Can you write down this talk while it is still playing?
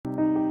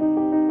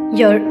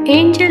Your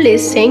angel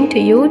is saying to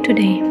you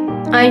today,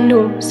 I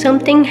know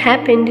something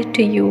happened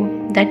to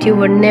you that you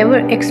were never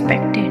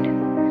expected.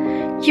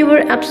 You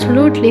were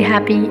absolutely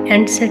happy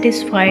and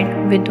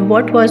satisfied with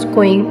what was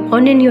going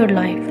on in your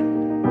life.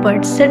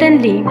 But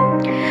suddenly,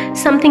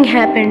 something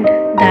happened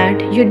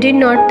that you did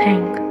not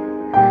think.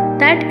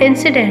 That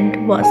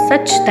incident was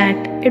such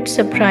that it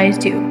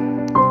surprised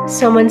you.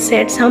 Someone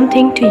said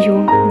something to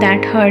you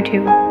that hurt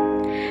you,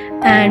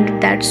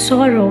 and that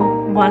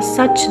sorrow was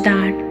such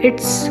that it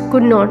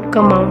could not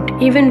come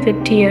out even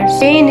with tears.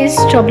 Pain is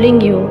troubling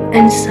you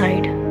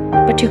inside,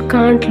 but you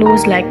can't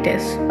lose like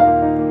this.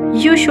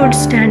 You should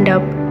stand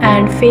up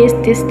and face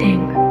this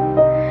thing.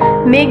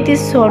 Make this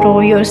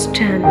sorrow your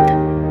strength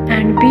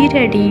and be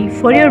ready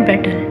for your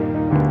battle.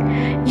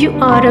 You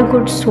are a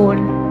good soul.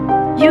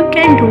 You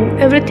can do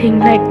everything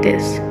like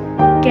this.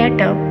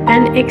 Get up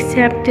and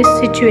accept this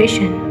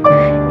situation.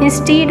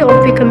 Instead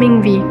of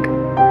becoming weak,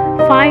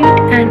 fight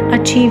and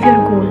achieve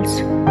your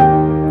goals.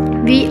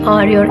 We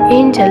are your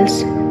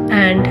angels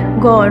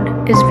and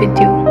God is with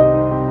you.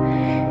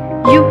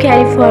 You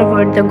carry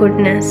forward the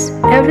goodness.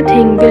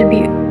 Everything will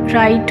be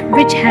right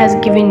which has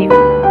given you.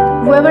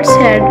 Whoever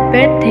said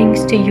bad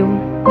things to you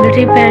will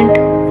repent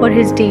for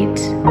his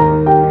deeds.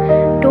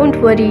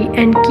 Don't worry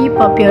and keep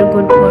up your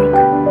good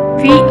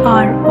work. We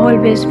are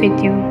always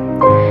with you.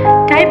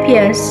 Type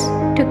yes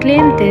to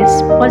claim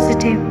this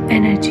positive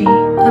energy.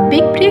 A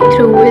big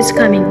breakthrough is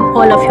coming.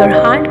 All of your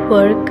hard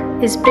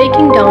work is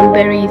breaking down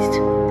barriers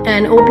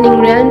and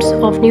opening realms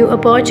of new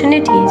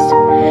opportunities.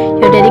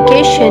 Your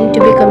dedication to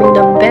becoming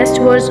the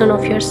best version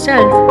of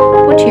yourself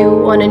put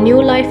you on a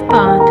new life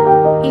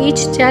path.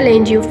 Each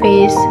challenge you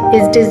face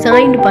is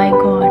designed by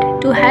God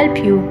to help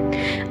you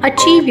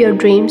achieve your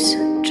dreams.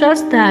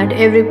 Trust that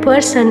every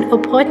person,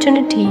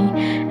 opportunity,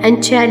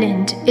 and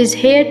challenge is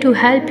here to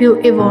help you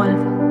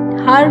evolve.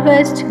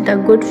 Harvest the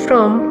good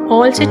from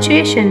all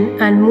situations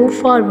and move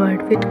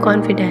forward with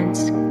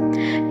confidence.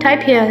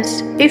 Type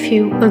yes if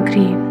you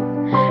agree.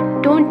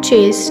 Don't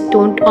chase,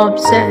 don't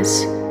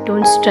obsess,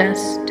 don't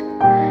stress.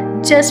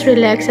 Just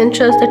relax and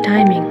trust the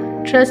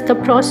timing. Trust the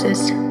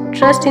process.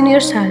 Trust in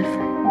yourself.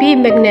 Be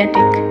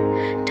magnetic.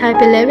 Type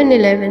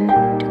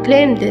 1111 to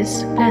claim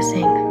this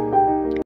blessing.